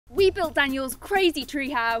We built Daniel's crazy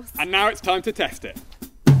treehouse. And now it's time to test it.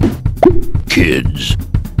 Kids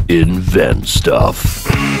invent stuff.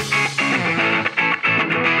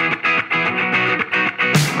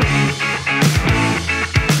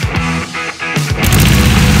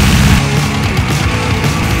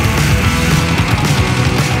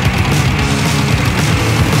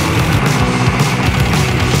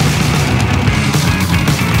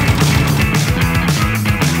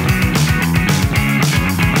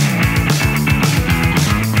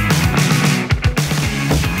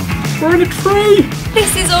 We're in a tree!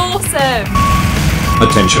 This is awesome!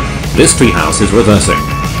 Attention, this treehouse is reversing.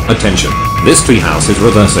 Attention, this treehouse is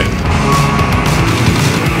reversing.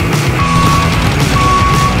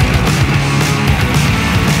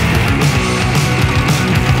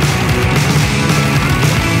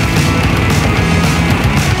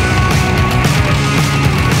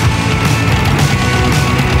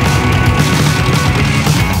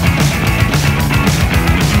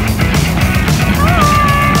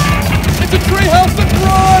 Treehouse that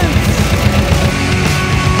drives!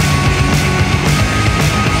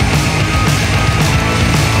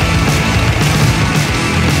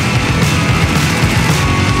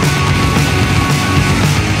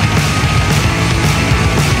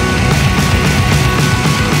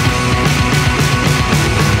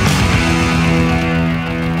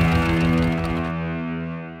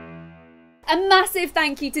 A massive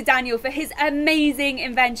thank you to Daniel for his amazing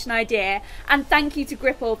invention idea, and thank you to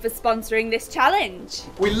Gripple for sponsoring this challenge.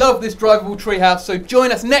 We love this drivable treehouse, so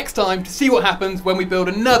join us next time to see what happens when we build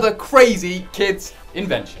another crazy kids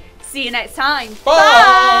invention. See you next time.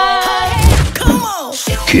 Bye! Come on.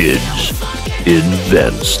 Kids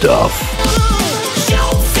invent stuff.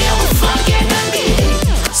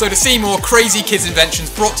 So to see more crazy kids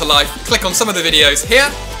inventions brought to life, click on some of the videos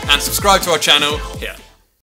here and subscribe to our channel here.